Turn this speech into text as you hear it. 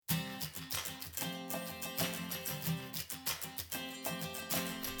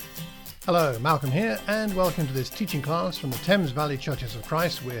Hello, Malcolm here, and welcome to this teaching class from the Thames Valley Churches of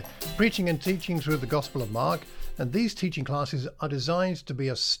Christ. We're preaching and teaching through the Gospel of Mark, and these teaching classes are designed to be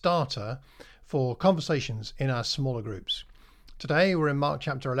a starter for conversations in our smaller groups. Today we're in Mark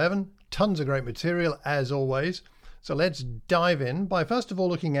chapter 11, tons of great material as always. So let's dive in by first of all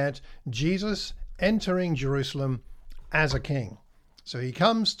looking at Jesus entering Jerusalem as a king. So he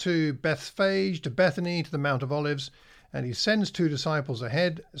comes to Bethphage, to Bethany, to the Mount of Olives, and he sends two disciples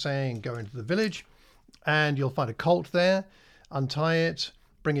ahead saying, go into the village and you'll find a colt there, untie it,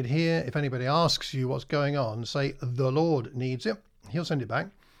 bring it here. If anybody asks you what's going on, say the Lord needs it. He'll send it back.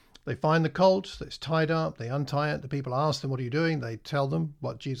 They find the colt, it's tied up, they untie it. The people ask them, what are you doing? They tell them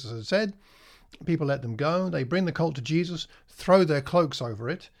what Jesus has said. People let them go. They bring the colt to Jesus, throw their cloaks over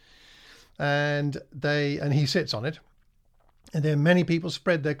it, and he sits on it. And then many people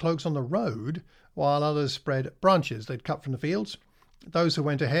spread their cloaks on the road, while others spread branches they'd cut from the fields. Those who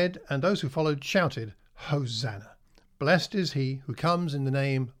went ahead and those who followed shouted, Hosanna! Blessed is he who comes in the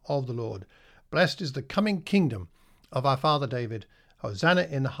name of the Lord. Blessed is the coming kingdom of our father David. Hosanna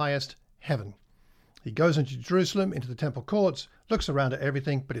in the highest heaven. He goes into Jerusalem, into the temple courts, looks around at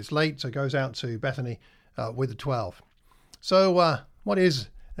everything, but it's late, so goes out to Bethany with the 12. So what is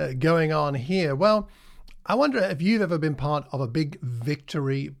going on here? Well, I wonder if you've ever been part of a big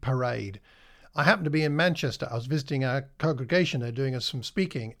victory parade. I happened to be in Manchester. I was visiting our congregation. They're doing some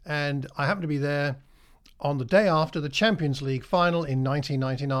speaking, and I happened to be there on the day after the Champions League final in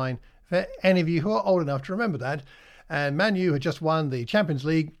 1999. For any of you who are old enough to remember that, and Man U had just won the Champions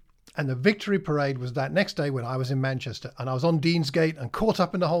League, and the victory parade was that next day when I was in Manchester, and I was on Deansgate and caught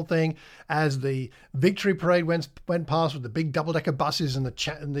up in the whole thing as the victory parade went past with the big double-decker buses, and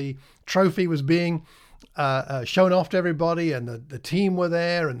the trophy was being shown off to everybody, and the team were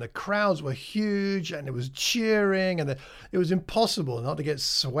there, and the crowds were huge, and it was cheering, and it was impossible not to get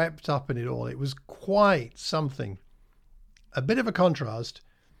swept up in it all. It was quite something. A bit of a contrast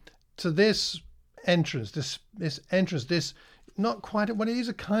to this entrance, this not quite what it is,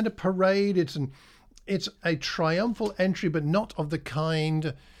 a kind of parade. It's a triumphal entry, but not of the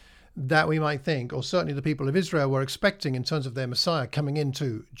kind that we might think, or certainly the people of Israel were expecting in terms of their Messiah coming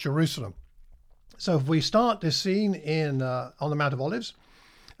into Jerusalem. So if we start this scene on the Mount of Olives,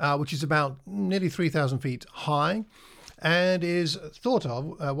 which is about nearly 3,000 feet high, and was thought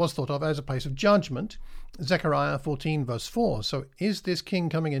of as a place of judgment. Zechariah 14 verse 4. So is this king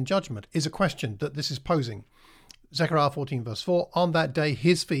coming in judgment? Is a question that this is posing. Zechariah 14 verse 4. On that day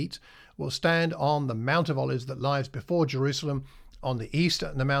his feet will stand on the Mount of Olives that lies before Jerusalem on the east,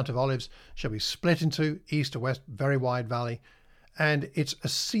 and the Mount of Olives shall be split into east to west, very wide valley. And it's a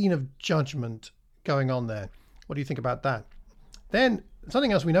scene of judgment going on there. What do you think about that? Then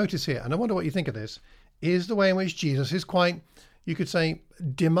something else we notice here, and I wonder what you think of this, is the way in which Jesus is quite, you could say,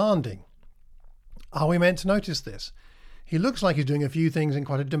 demanding. Are we meant to notice this? He looks like he's doing a few things in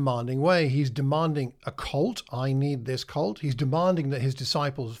quite a demanding way. He's demanding a colt. I need this colt. He's demanding that his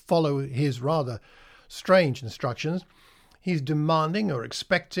disciples follow his rather strange instructions. He's demanding or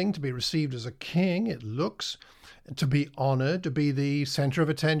expecting to be received as a king, it looks, to be honored, to be the center of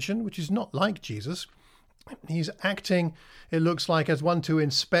attention, which is not like Jesus. He's acting, it looks like, as one to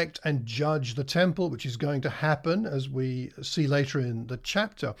inspect and judge the temple, which is going to happen as we see later in the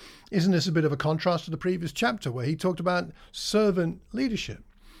chapter. Isn't this a bit of a contrast to the previous chapter where he talked about servant leadership?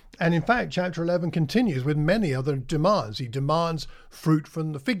 And in fact, chapter 11 continues with many other demands. He demands fruit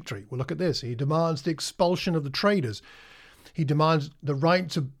from the fig tree. Well, look at this. He demands the expulsion of the traders. He demands the right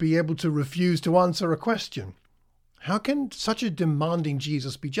to be able to refuse to answer a question. How can such a demanding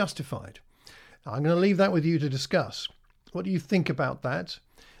Jesus be justified? Now, I'm going to leave that with you to discuss. What do you think about that?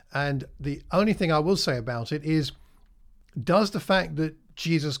 And the only thing I will say about it is, does the fact that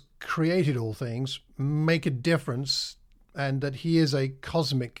Jesus created all things make a difference, and that he is a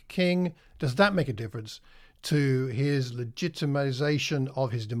cosmic king, does that make a difference to his legitimization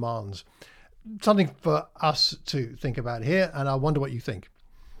of his demands? Something for us to think about here, and I wonder what you think.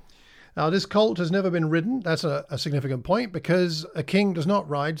 Now, this colt has never been ridden. That's a significant point, because a king does not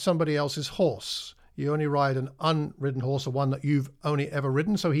ride somebody else's horse. You only ride an unridden horse, or one that you've only ever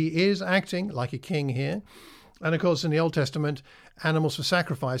ridden. So he is acting like a king here. And of course, in the Old Testament, animals for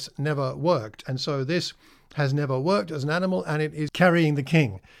sacrifice never worked. And so this has never worked as an animal, and it is carrying the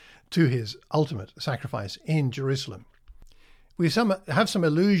king to his ultimate sacrifice in Jerusalem. We have some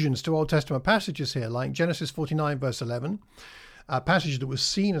allusions to Old Testament passages here, like Genesis 49 verse 11. A passage that was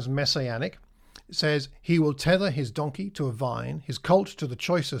seen as messianic. It says, he will tether his donkey to a vine, his colt to the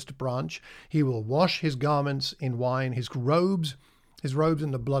choicest branch. He will wash his garments in wine, his robes his robes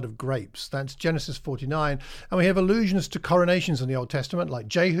in the blood of grapes. That's Genesis 49. And we have allusions to coronations in the Old Testament, like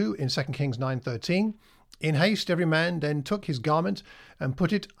Jehu in 2 Kings 9:13. In haste, every man then took his garment and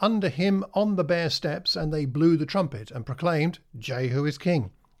put it under him on the bare steps, and they blew the trumpet and proclaimed, Jehu is king.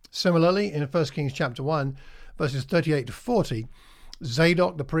 Similarly, in 1 Kings chapter 1, verses 38 to 40,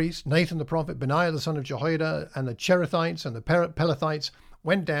 Zadok the priest, Nathan the prophet, Benaiah the son of Jehoiada, and the Cherethites and the Pelethites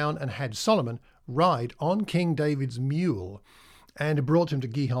went down and had Solomon ride on King David's mule, and brought him to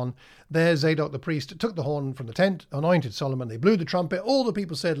Gihon. There Zadok the priest took the horn from the tent, anointed Solomon. They blew the trumpet. All the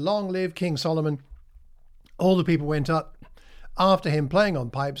people said, Long live King Solomon. All the people went up after him, playing on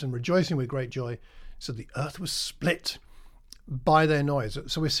pipes and rejoicing with great joy. So the earth was split by their noise.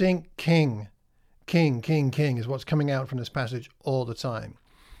 So we're seeing king is what's coming out from this passage all the time.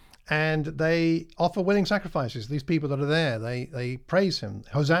 And they offer willing sacrifices. These people that are there, they praise him.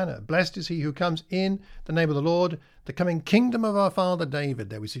 Hosanna, blessed is he who comes in the name of the Lord, the coming kingdom of our father David.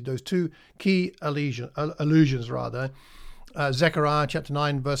 There we see those two key allusions. Zechariah chapter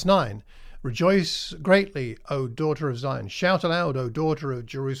 9, verse 9. Rejoice greatly, O daughter of Zion. Shout aloud, O daughter of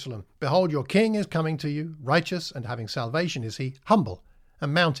Jerusalem. Behold, your king is coming to you. Righteous and having salvation is he, humble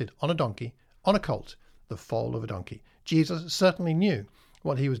and mounted on a donkey, on a colt, the foal of a donkey. Jesus certainly knew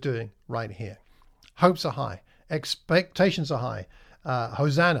what he was doing right here. Hopes are high. Expectations are high.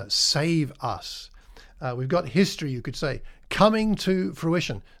 Hosanna, save us. We've got history, you could say, coming to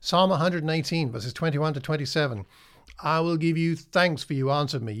fruition. Psalm 118, verses 21 to 27. I will give you thanks, for you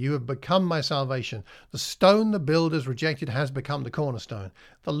answered me. You have become my salvation. The stone the builders rejected has become the cornerstone.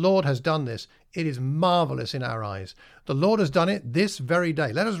 The Lord has done this. It is marvelous in our eyes. The Lord has done it this very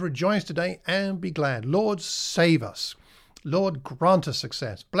day. Let us rejoice today and be glad. Lord, save us. Lord, grant us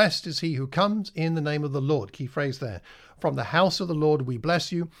success. Blessed is he who comes in the name of the Lord. Key phrase there. From the house of the Lord we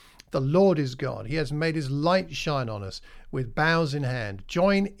bless you. The Lord is God. He has made his light shine on us with boughs in hand.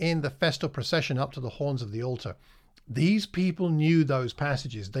 Join in the festal procession up to the horns of the altar. These people knew those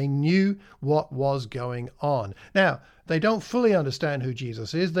passages. They knew what was going on. Now, they don't fully understand who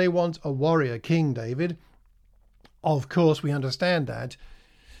Jesus is. They want a warrior, King David. Of course, we understand that.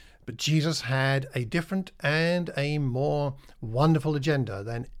 But Jesus had a different and a more wonderful agenda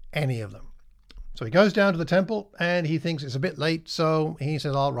than any of them. So he goes down to the temple and he thinks it's a bit late. So he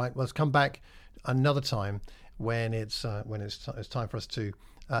says, all right, let's come back another time when it's time for us to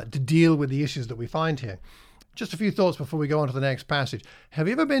deal with the issues that we find here. Just a few thoughts before we go on to the next passage. Have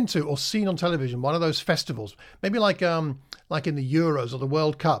you ever been to or seen on television one of those festivals, maybe like in the Euros or the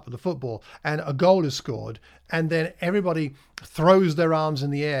World Cup or the football, and a goal is scored, and then everybody throws their arms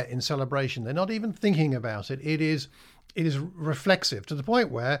in the air in celebration? They're not even thinking about it. It is reflexive to the point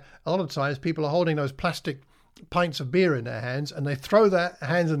where a lot of times people are holding those plastic pints of beer in their hands and they throw their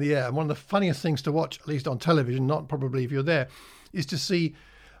hands in the air. And one of the funniest things to watch, at least on television, not probably if you're there, is to see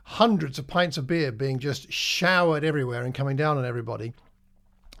hundreds of pints of beer being just showered everywhere and coming down on everybody.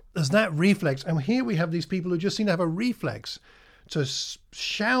 There's that reflex. And here we have these people who just seem to have a reflex to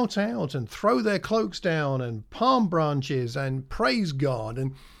shout out and throw their cloaks down and palm branches and praise God.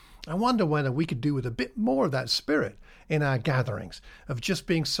 And I wonder whether we could do with a bit more of that spirit in our gatherings, of just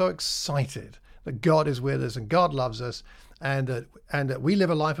being so excited that God is with us and God loves us, and that we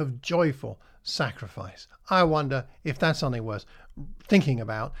live a life of joyful sacrifice. I wonder if that's something worth thinking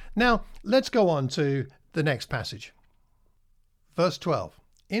about. Now, let's go on to the next passage. Verse 12.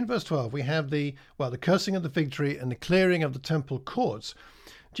 In verse 12, we have the cursing of the fig tree and the clearing of the temple courts.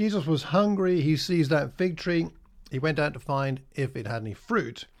 Jesus was hungry. He sees that fig tree. He went out to find if it had any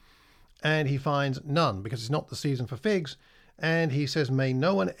fruit, and he finds none, because it's not the season for figs. And he says, may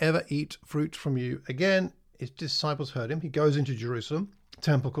no one ever eat fruit from you again. His disciples heard him. He goes into Jerusalem,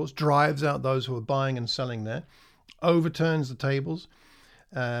 temple courts, drives out those who are buying and selling there, overturns the tables.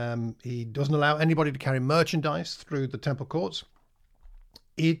 He doesn't allow anybody to carry merchandise through the temple courts.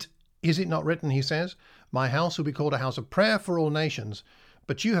 Is it not written, he says, my house will be called a house of prayer for all nations,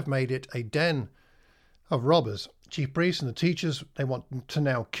 but you have made it a den of robbers. Chief priests and the teachers, they want to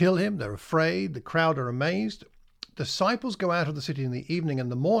now kill him. They're afraid. The crowd are amazed. Disciples go out of the city in the evening. In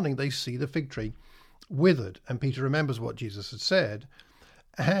the morning, they see the fig tree withered. And Peter remembers what Jesus had said.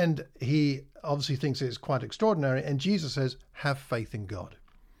 And he obviously thinks it's quite extraordinary. And Jesus says, have faith in God.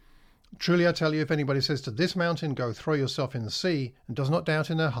 Truly, I tell you, if anybody says to this mountain, go throw yourself in the sea, and does not doubt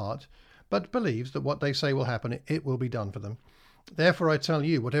in their heart, but believes that what they say will happen, it will be done for them. Therefore, I tell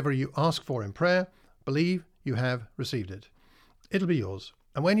you, whatever you ask for in prayer, believe you have received it. It'll be yours.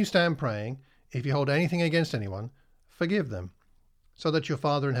 And when you stand praying, if you hold anything against anyone, forgive them, so that your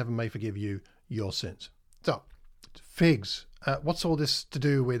Father in heaven may forgive you your sins. So, figs. What's all this to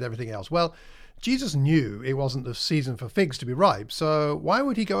do with everything else? Well, Jesus knew it wasn't the season for figs to be ripe, so why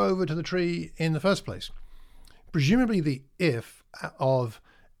would he go over to the tree in the first place? Presumably the if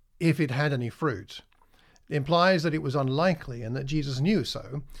it had any fruit implies that it was unlikely and that Jesus knew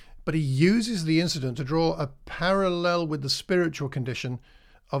so, but he uses the incident to draw a parallel with the spiritual condition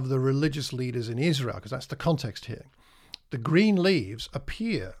of the religious leaders in Israel, because that's the context here. The green leaves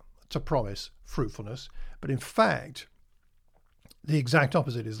appear to promise fruitfulness, but in fact, the exact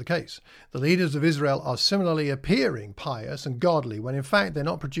opposite is the case. The leaders of Israel are similarly appearing pious and godly when in fact they're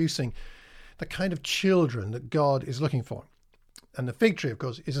not producing the kind of children that God is looking for. And the fig tree, of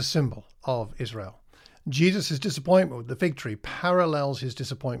course, is a symbol of Israel. Jesus' disappointment with the fig tree parallels his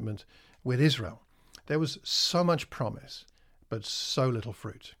disappointment with Israel. There was so much promise, but so little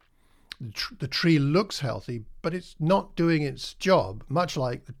fruit. The tree looks healthy, but it's not doing its job, much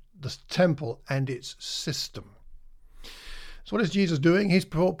like the temple and its system. So what is Jesus doing? He's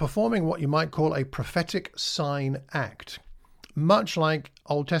performing what you might call a prophetic sign act, much like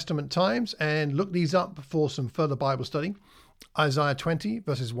Old Testament times. And look these up for some further Bible study. Isaiah 20,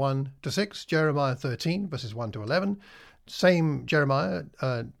 verses 1 to 6, Jeremiah 13, verses 1 to 11, same Jeremiah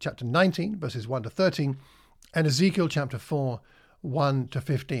chapter 19, verses 1 to 13, and Ezekiel chapter 4, 1 to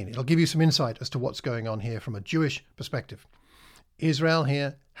 15. It'll give you some insight as to what's going on here from a Jewish perspective. Israel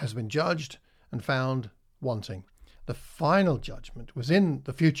here has been judged and found wanting. The final judgment was in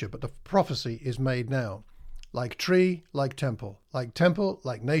the future, but the prophecy is made now. Like tree, like temple,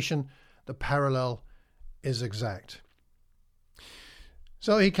 like nation, the parallel is exact.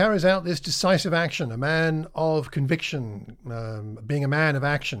 So he carries out this decisive action, a man of conviction, being a man of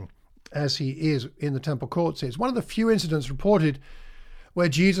action, as he is in the temple courts. It's one of the few incidents reported where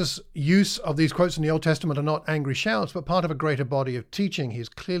Jesus' use of these quotes in the Old Testament are not angry shouts, but part of a greater body of teaching he's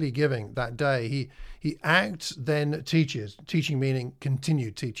clearly giving that day. He acts, then teaches, teaching meaning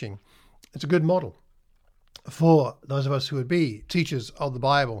continued teaching. It's a good model for those of us who would be teachers of the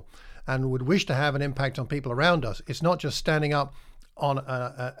Bible and would wish to have an impact on people around us. It's not just standing up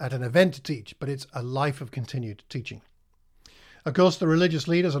at an event to teach, but it's a life of continued teaching. Of course, the religious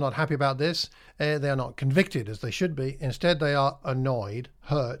leaders are not happy about this. They are not convicted as they should be. Instead, they are annoyed,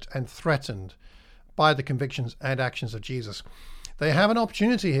 hurt, and threatened by the convictions and actions of Jesus. They have an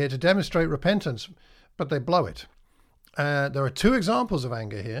opportunity here to demonstrate repentance, but they blow it. There are two examples of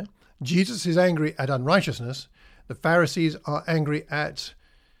anger here. Jesus is angry at unrighteousness. The Pharisees are angry at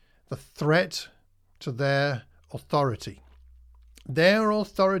the threat to their authority. Their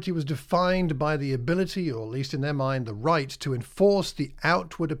authority was defined by the ability, or at least in their mind, the right to enforce the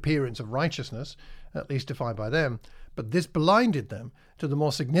outward appearance of righteousness, at least defined by them, but this blinded them to the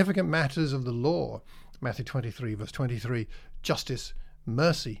more significant matters of the law. Matthew 23, verse 23, justice,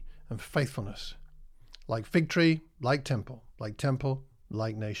 mercy, and faithfulness. Like fig tree, like temple,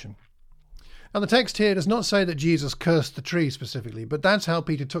 like nation. Now the text here does not say that Jesus cursed the tree specifically, but that's how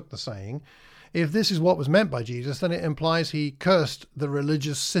Peter took the saying. If this is what was meant by Jesus, then it implies he cursed the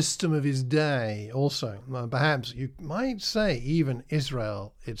religious system of his day also. Perhaps you might say even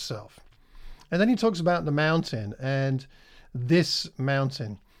Israel itself. And then he talks about the mountain and this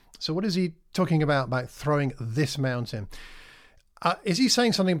mountain. So what is he talking about throwing this mountain? Is he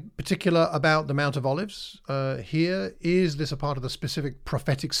saying something particular about the Mount of Olives here? Is this a part of the specific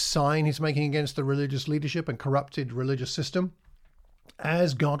prophetic sign he's making against the religious leadership and corrupted religious system?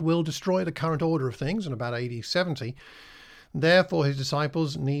 As God will destroy the current order of things in about AD 70, therefore his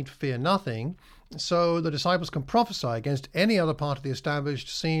disciples need fear nothing, so the disciples can prophesy against any other part of the established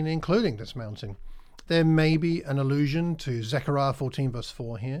scene, including this mountain. There may be an allusion to Zechariah 14 verse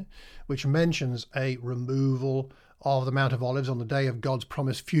 4 here, which mentions a removal of the Mount of Olives on the day of God's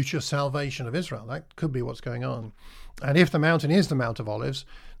promised future salvation of Israel. That could be what's going on. And if the mountain is the Mount of Olives,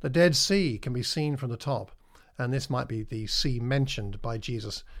 the Dead Sea can be seen from the top. And this might be the sea mentioned by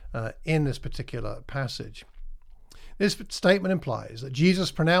Jesus in this particular passage. This statement implies that Jesus'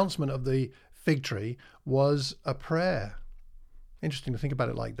 pronouncement of the fig tree was a prayer. Interesting to think about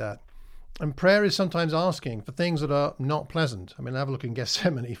it like that. And prayer is sometimes asking for things that are not pleasant. I mean, have a look in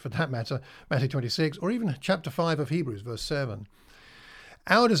Gethsemane for that matter, Matthew 26, or even chapter 5 of Hebrews, verse 7.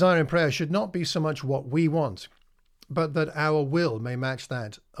 Our desire in prayer should not be so much what we want, but that our will may match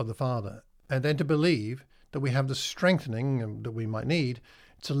that of the Father, and then to believe that we have the strengthening that we might need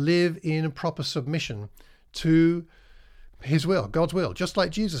to live in proper submission to his will, God's will, just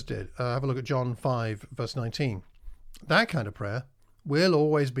like Jesus did. Have a look at John 5, verse 19. That kind of prayer will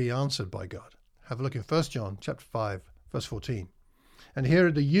always be answered by God. Have a look in 1 John chapter 5, verse 14. And here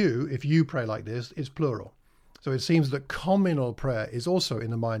at the you, if you pray like this, is plural. So it seems that communal prayer is also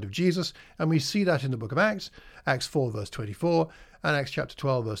in the mind of Jesus, and we see that in the book of Acts, Acts 4 verse 24, and Acts chapter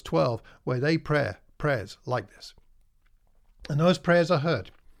 12 verse 12, where they pray prayers like this. And those prayers are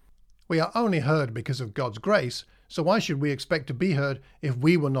heard. We are only heard because of God's grace, so why should we expect to be heard if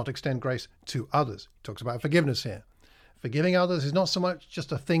we will not extend grace to others? It talks about forgiveness here. Forgiving others is not so much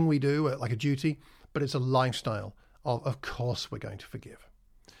just a thing we do, like a duty, but it's a lifestyle of course we're going to forgive.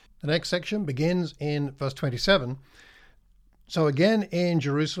 The next section begins in verse 27. So again in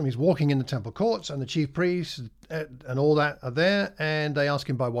Jerusalem, he's walking in the temple courts, and the chief priests and all that are there, and they ask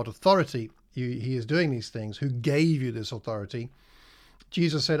him by what authority he is doing these things. Who gave you this authority?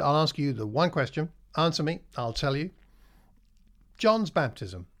 Jesus said, I'll ask you the one question. Answer me, I'll tell you. John's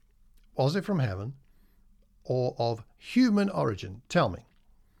baptism, was it from heaven or of human origin? Tell me.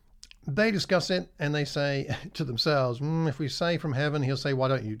 They discuss it and they say to themselves, if we say from heaven, he'll say,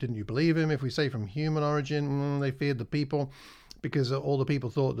 didn't you believe him? If we say from human origin, they feared the people because all the people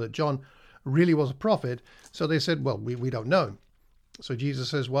thought that John really was a prophet. So they said, well, we don't know. So Jesus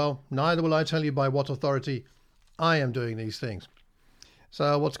says, well, neither will I tell you by what authority I am doing these things.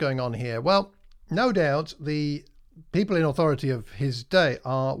 So what's going on here? Well, no doubt the people in authority of his day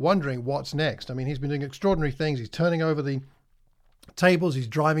are wondering what's next. I mean, he's been doing extraordinary things. He's turning over the tables. He's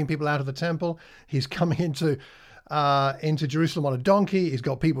driving people out of the temple. He's coming into Jerusalem on a donkey. He's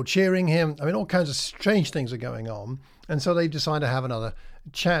got people cheering him. I mean, all kinds of strange things are going on. And so they decide to have another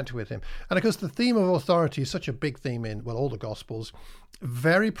chat with him. And of course, the theme of authority is such a big theme in, all the Gospels,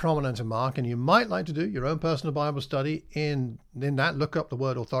 very prominent in Mark. And you might like to do your own personal Bible study in that. Look up the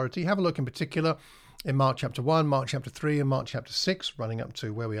word authority. Have a look in particular in Mark chapter 1, Mark chapter 3, and Mark chapter 6, running up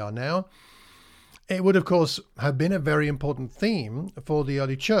to where we are now. It would, of course, have been a very important theme for the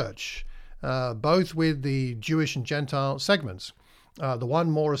early church, both with the Jewish and Gentile segments. The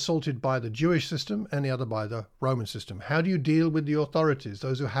one more assaulted by the Jewish system and the other by the Roman system. How do you deal with the authorities,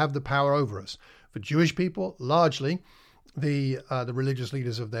 those who have the power over us? For Jewish people, largely the religious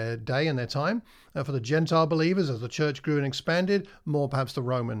leaders of their day and their time. For the Gentile believers, as the church grew and expanded, more perhaps the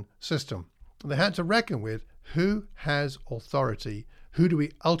Roman system. They had to reckon with who has authority, who do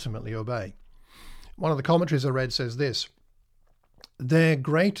we ultimately obey? One of the commentaries I read says this: their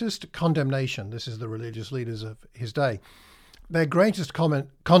greatest condemnation, this is the religious leaders of his day, their greatest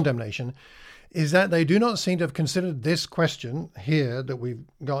condemnation is that they do not seem to have considered this question here that we've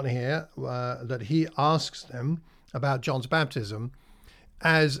got here, that he asks them about John's baptism,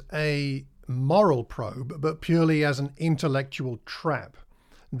 as a moral probe, but purely as an intellectual trap.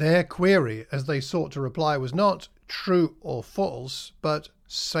 Their query, as they sought to reply, was not true or false, but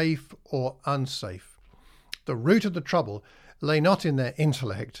safe or unsafe. The root of the trouble lay not in their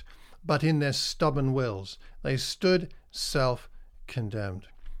intellect, but in their stubborn wills. They stood self-condemned.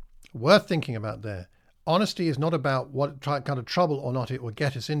 Worth thinking about there. Honesty is not about what kind of trouble or not it will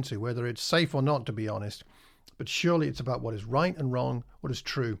get us into, whether it's safe or not to be honest, but surely it's about what is right and wrong, what is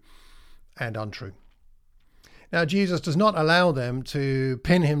true and untrue. Now, Jesus does not allow them to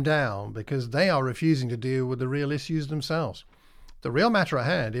pin him down because they are refusing to deal with the real issues themselves. The real matter at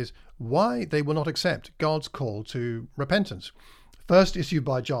hand is why they will not accept God's call to repentance. First issued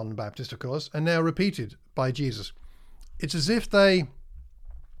by John the Baptist, of course, and now repeated by Jesus. It's as if they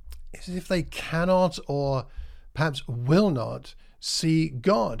cannot or perhaps will not see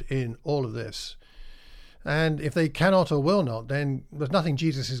God in all of this. And if they cannot or will not, then there's nothing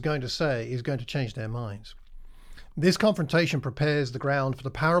Jesus is going to say is going to change their minds. This confrontation prepares the ground for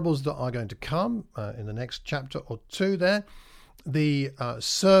the parables that are going to come in the next chapter or two there. The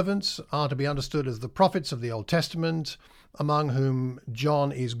servants are to be understood as the prophets of the Old Testament, among whom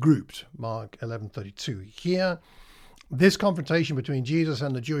John is grouped, Mark 11:32 here. This confrontation between Jesus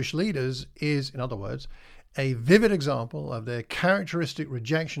and the Jewish leaders is, in other words, a vivid example of their characteristic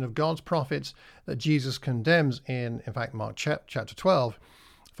rejection of God's prophets that Jesus condemns in fact, Mark chapter 12.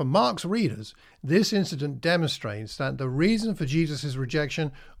 For Mark's readers, this incident demonstrates that the reason for Jesus'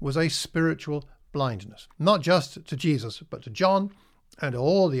 rejection was a spiritual blindness, not just to Jesus, but to John and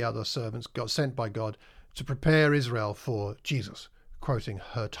all the other servants got sent by God to prepare Israel for Jesus, quoting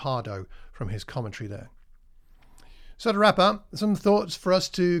Hurtado from his commentary there. So to wrap up, some thoughts for us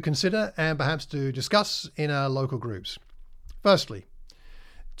to consider and perhaps to discuss in our local groups. Firstly,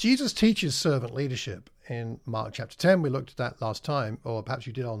 Jesus teaches servant leadership. In Mark chapter 10, we looked at that last time, or perhaps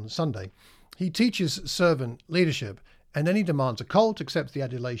you did on Sunday. He teaches servant leadership, and then he demands a colt, accepts the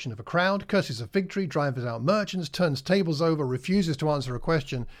adulation of a crowd, curses a fig tree, drives out merchants, turns tables over, refuses to answer a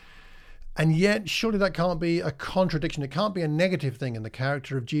question. And yet, surely that can't be a contradiction. It can't be a negative thing in the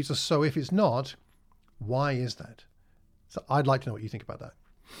character of Jesus. So if it's not, why is that? So I'd like to know what you think about that.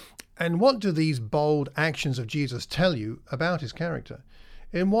 And what do these bold actions of Jesus tell you about his character?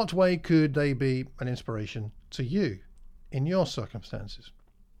 In what way could they be an inspiration to you in your circumstances?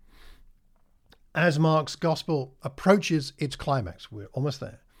 As Mark's gospel approaches its climax, we're almost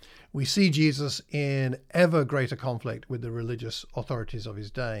there, we see Jesus in ever greater conflict with the religious authorities of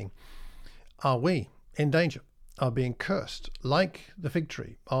his day. Are we in danger of being cursed, like the fig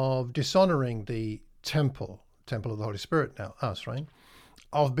tree, of dishonoring the temple of the Holy Spirit, now us, right?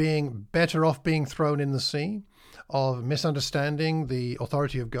 Of being better off being thrown in the sea, of misunderstanding the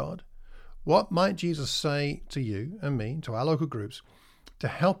authority of God? What might Jesus say to you and me, to our local groups, to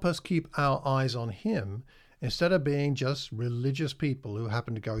help us keep our eyes on him instead of being just religious people who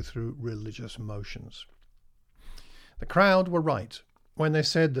happen to go through religious motions? The crowd were right when they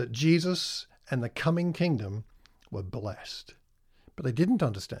said that Jesus and the coming kingdom were blessed. But they didn't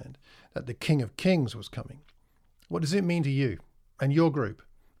understand that the King of Kings was coming. What does it mean to you and your group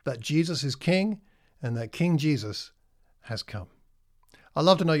that Jesus is King and that King Jesus has come? I'd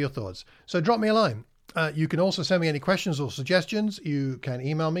love to know your thoughts. So drop me a line. You can also send me any questions or suggestions. You can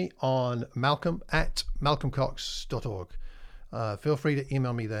email me on malcolm@malcolmcox.org. Feel free to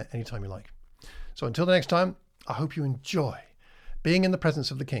email me there anytime you like. So until the next time, I hope you enjoy being in the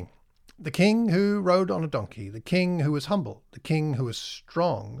presence of the King who rode on a donkey, the King who was humble, the King who was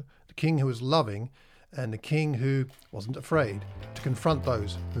strong, the King who was loving, and the King who wasn't afraid to confront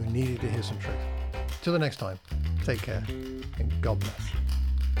those who needed to hear some truth. Till the next time, take care and God bless.